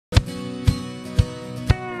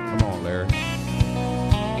Larry.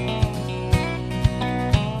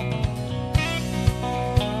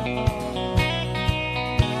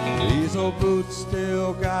 These old boots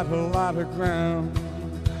still got a lot of ground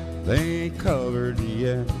they ain't covered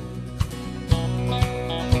yet.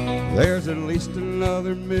 There's at least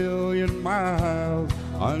another 1,000,000 miles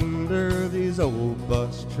under these old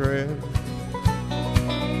bus treads.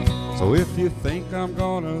 So if you think I'm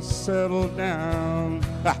gonna settle down,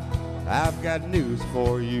 I've got news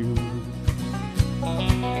for you.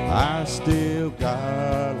 I still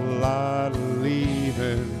got a lot of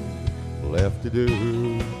leaving left to do.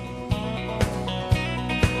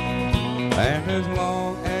 And as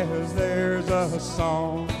long as there's a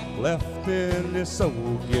song left in this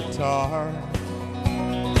old guitar,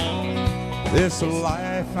 this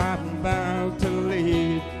life I'm bound to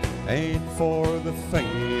lead ain't for the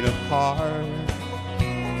faint of heart.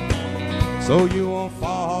 So you won't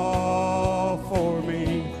fall for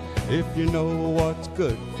me if you know what's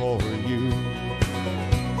good for you.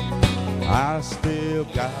 I still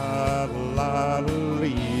got a lot of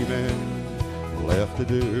leaving left to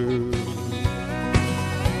do.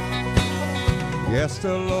 Yes,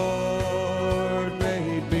 the Lord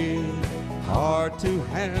made me hard to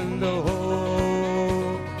handle,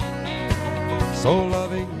 so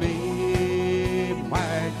loving me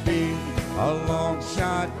might be a long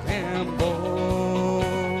shot gamble.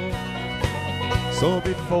 So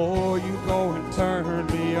before you go and turn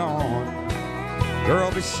me on,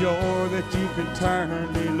 girl, be sure that you can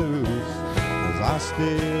turn me loose, 'cause I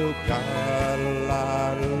still got a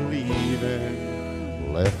lot of leaving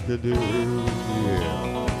left to do. Yeah.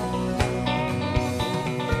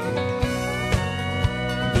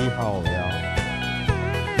 Yeehaw, y'all.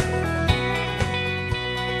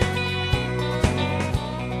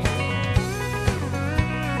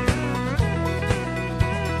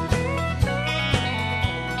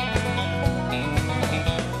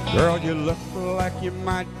 Girl, you look like you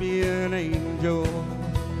might be an angel,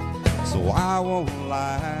 so I won't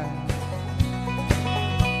lie.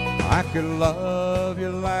 I could love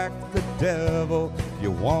you like the devil if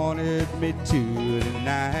you wanted me to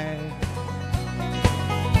tonight.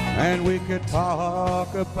 And we could talk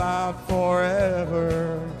about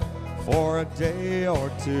forever for a day or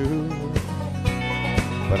two.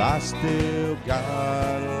 But I still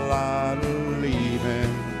got a lot of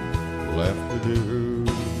leaving left to do.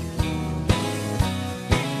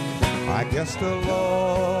 I guess the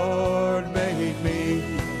Lord made me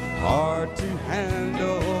hard to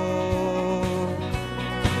handle,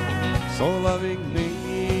 so loving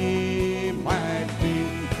me might be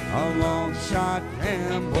a long shot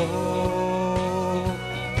gamble.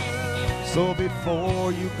 So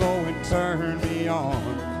before you go and turn me on,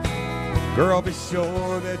 girl, be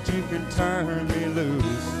sure that you can turn me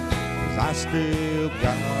loose, 'cause I still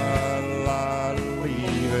got a lot of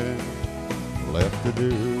leaving left to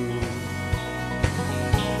do.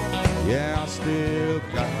 Yeah, I still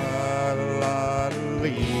got a lot of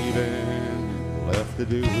leaving left to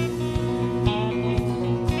do.